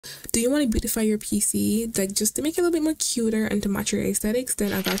do you want to beautify your PC, like just to make it a little bit more cuter and to match your aesthetics,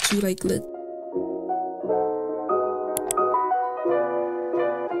 then I got you. Like, look.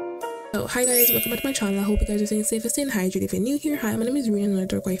 So hi guys, welcome back to my channel. I hope you guys are staying safe and staying hydrated. If you're new here, hi, my name is ɪନିର୍ᴏ, I'm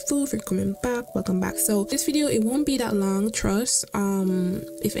Darkwaifu. If you're coming back, welcome back. So this video, it won't be that long, trust.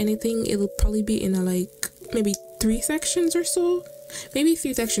 If anything, it'll probably be in a like maybe 3 sections or so, maybe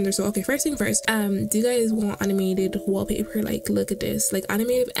 3 sections or so. Okay, first thing first, do you guys want animated wallpaper? Like, look at this, like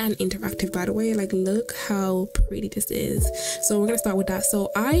animated and interactive, by the way. Like, look how pretty this is. So we're gonna start with that. So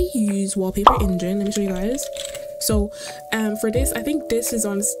I use Wallpaper Engine. Let me show you guys. So for this, I think this is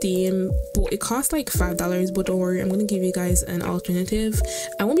on Steam, but it costs like $5. But don't worry, I'm gonna give you guys an alternative.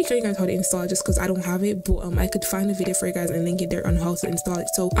 I won't be showing you guys how to install it just because I don't have it, but I could find a video for you guys and link it there on how to install it.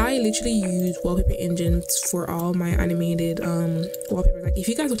 So I literally use Wallpaper Engine for all my animated wallpaper. Like, if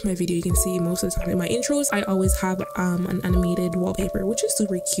you guys watch my video, you can see most of the time in my intros I always have an animated wallpaper, which is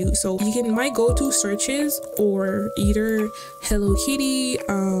super cute. So you can, my go-to searches or either Hello Kitty,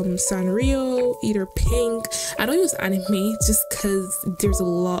 Sanrio, either pink. I don't use anime just because there's a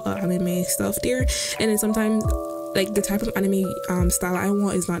lot of anime stuff there, and then sometimes like the type of anime style I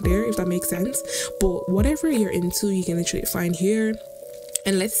want is not there, if that makes sense. But whatever you're into, you can literally find here.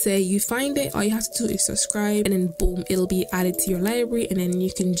 And let's say you find it, all you have to do is subscribe, and then boom, it'll be added to your library, and then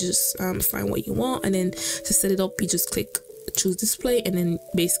you can just find what you want. And then to set it up, you just click choose display, and then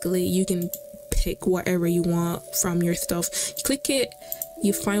basically you can pick whatever you want from your stuff. You click it,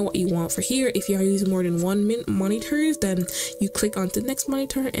 you find what you want for here. If you are using more than 1 monitors, then you click onto the next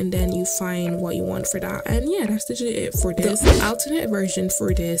monitor and then you find what you want for that. And yeah, that's literally it for this. The alternate version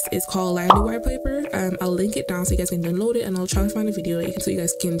for this is called Lively Wallpaper. I'll link it down so you guys can download it, and I'll try to find a video so you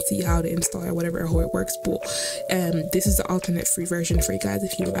guys can see how to install it, whatever, how it works. But this is the alternate free version for you guys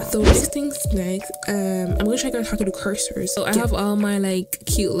if you want. So next things next, I'm gonna show you guys how to do cursors. So I have all my like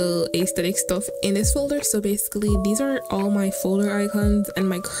cute little aesthetic stuff in this folder. So basically these are all my folder icons and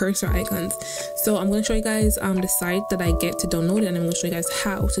my cursor icons. So I'm going to show you guys the site that I get to download it, and I'm going to show you guys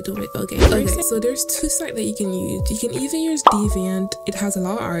how to do it. Okay, so there's 2 sites that you can use. You can either use Deviant. It has a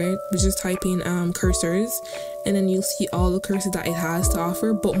lot of art. You just type in cursors, and then you'll see all the cursors that it has to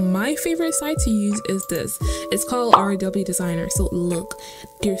offer. But my favorite site to use is this. It's called RW Designer. So look,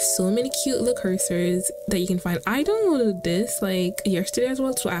 there's so many cute little cursors that you can find. I downloaded this like yesterday as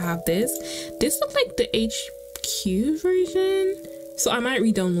well, so I have this. This looks like the HQ version, so I might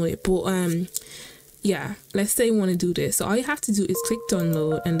re-download it. But yeah, let's say you want to do this. So all you have to do is click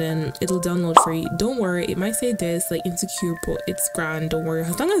download, and then it'll download for you. Don't worry, it might say this like insecure, but it's grand. Don't worry,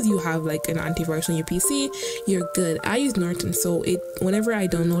 as long as you have like an antivirus on your PC, you're good. I use Norton, so it, whenever I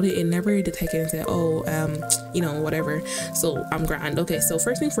download it, it never detects it and say, oh you know, whatever. So I'm grand. Okay, so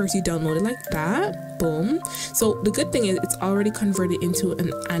first thing first, you download it like that, boom. So the good thing is it's already converted into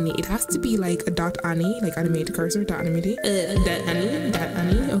an ani. It has to be like a .ani, like animated cursor, .animated,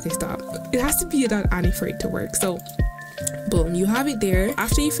 .ani. Okay, stop. It has to be a .ani for it to work. So boom, you have it there.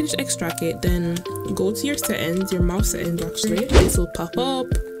 After you finish extract it, then you go to your settings, your mouse settings actually. This will pop up.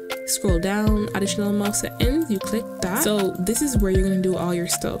 Scroll down, additional mouse settings, you click that. So this is where you're gonna do all your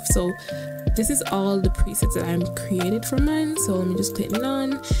stuff. So this is all the presets that I'm created for mine. So let me just click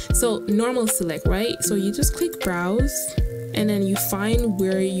none. So normal select, right? So you just click browse, and then you find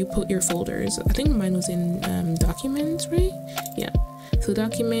where you put your folders. I think mine was in documents, right? Yeah. So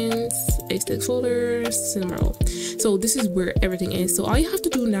documents, extract folders, cinema. So this is where everything is. So all you have to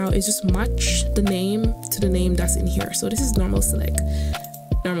do now is just match the name to the name that's in here. So this is normal select.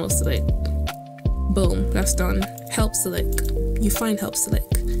 Normal select. Boom, that's done. Help select. You find help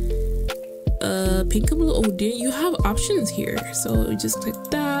select. Pink and blue. Oh dear, you have options here. So you just click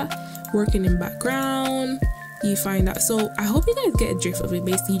that. Working in background. You find that. So I hope you guys get a drift of it.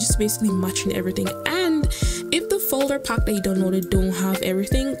 Basically, you just basically matching everything. And if the folder pack that you downloaded don't have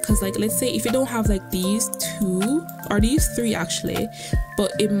everything, because like let's say if you don't have like these 2 or these 3 actually,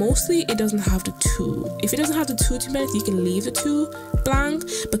 but it doesn't have the 2. If it doesn't have the 2 to minutes, you can leave the 2 blank,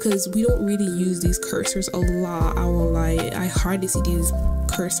 because we don't really use these cursors a lot. I will lie, I hardly see these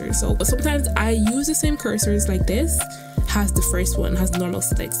cursors. So but sometimes I use the same cursors. Like this has the first one, has normal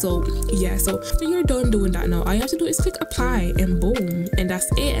select. So yeah, so after you're done doing that, now all you have to do is click apply, and boom, and that's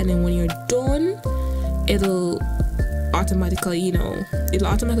it. And then when you're done, it'll automatically, you know, it'll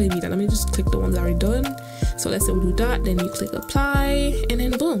automatically be that. Let me just click the ones already done. So let's say we do that, then you click apply, and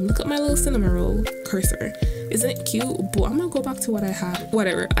then boom, look at my little cinema roll cursor. Isn't it cute? But I'm gonna go back to what I had.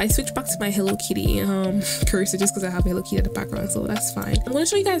 Whatever, I switched back to my Hello Kitty cursor just because I have Hello Kitty at the background, so that's fine. I'm gonna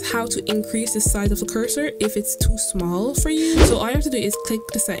show you guys how to increase the size of the cursor if it's too small for you. So all you have to do is click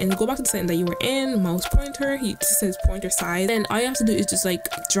the setting, go back to the setting that you were in, mouse pointer, it says pointer size, and all you have to do is just like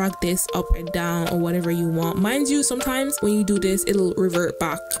drag this up and down or whatever you want. Mind you, sometimes when you do this it'll revert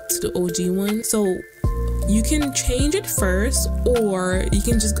back to the OG one, so you can change it first, or you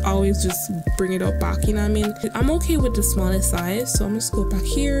can just always just bring it up back, you know what I mean? I'm okay with the smallest size, so I'm just go back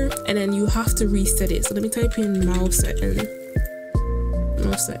here, and then you have to reset it. So let me type in mouse setting,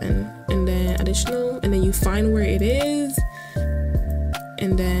 and then additional, and then you find where it is,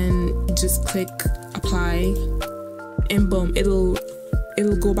 and then just click apply, and boom, it'll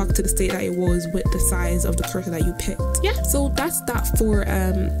go back to the state that it was with the size of the cursor that you picked. Yeah, so that's that for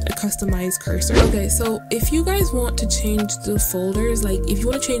a customized cursor. Okay, so if you guys want to change the folders, like if you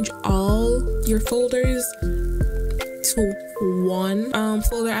want to change all your folders to one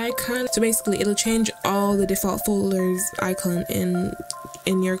folder icon, so basically it'll change all the default folders icon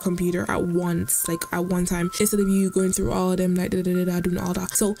in your computer at once, like at one time, instead of you going through all of them like doing all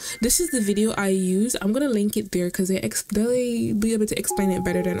that. So this is the video I use. I'm gonna link it there because they'll be able to explain it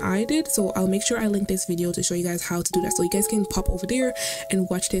better than I did, so I'll make sure I link this video to show you guys how to do that, so you guys can pop over there and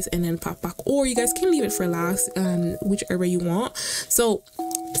watch this and then pop back, or you guys can leave it for last, whichever you want. So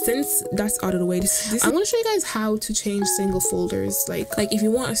since that's out of the way, I'm gonna show you guys how to change single folders, like if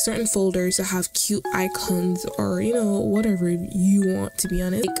you want a certain folder to have cute icons, or you know, whatever you want, to be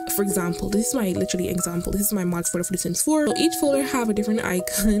honest. Like for example, this is my example, this is my mods folder for The Sims 4. So each folder have a different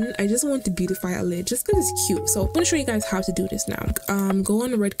icon. I just want to beautify a lid just because it's cute, so I'm gonna show you guys how to do this now. Go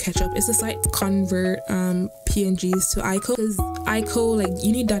on Red Ketchup. It's a site to convert PNGs to ICO, because ICO, like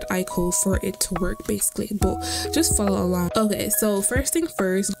you need that ICO for it to work basically, but just follow along. Okay, so first thing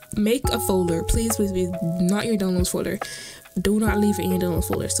first, make a folder, please, not your downloads folder. Do not leave it in your downloads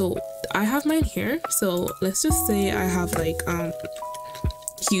folder. So I have mine here, so let's just say I have like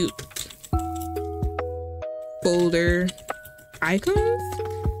cute folder icons.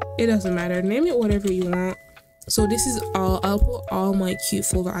 It doesn't matter, name it whatever you want. So this is all, I'll put all my cute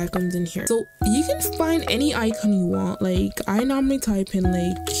folder icons in here. So you can find any icon you want. Like I normally type in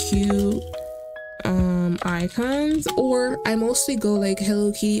like cute icons, or I mostly go like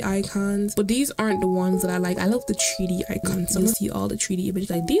Hello Kitty icons, but these aren't the ones that I like. I love the 3D icons. So you see all the 3D images,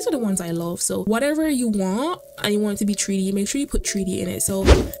 like these are the ones I love. So whatever you want and you want it to be 3D, make sure you put 3D in it. So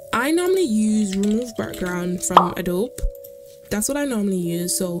I normally use remove background from Adobe. That's what I normally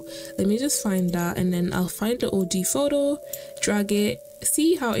use. So let me just find that, and then I'll find the OG photo, drag it,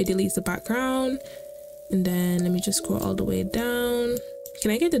 see how it deletes the background, and then let me just scroll all the way down.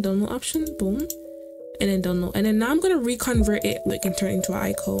 Can I get the download option? Boom. And then download, and then now I'm gonna reconvert it so it can turn into an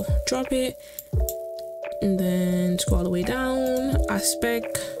icon. Drop it, and then scroll all the way down,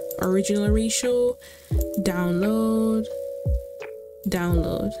 aspect, original ratio, download,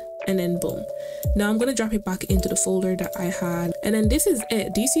 and then boom. Now I'm gonna drop it back into the folder that I had, and then this is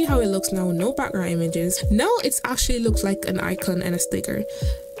it. Do you see how it looks now? No background images. Now it's actually looks like an icon and a sticker.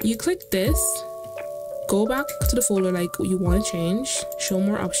 You click this, go back to the folder like you want to change, show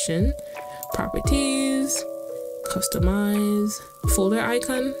more option, properties, customize, folder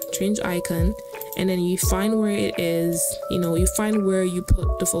icon, change icon, and then you find where it is, you know, you find where you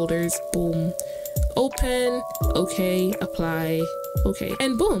put the folders, boom, open, okay, apply, okay,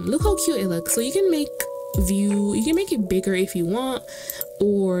 and boom, look how cute it looks. So you can make view, you can make it bigger if you want,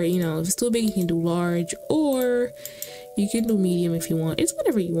 or you know, if it's too big you can do large, or you can do medium if you want. It's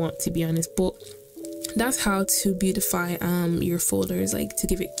whatever you want, to be honest, but that's how to beautify your folders, like to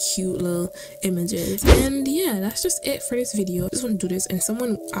give it cute little images. And yeah, that's just it for this video. I just want to do this, and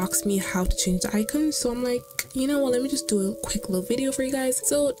someone asked me how to change the icons, so I'm like, you know what, let me just do a quick little video for you guys.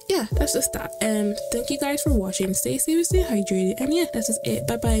 So yeah, that's just that. Thank you guys for watching. Stay safe, stay hydrated, and yeah, that's just it.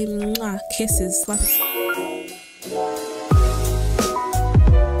 Bye bye, mwah, kisses, slap.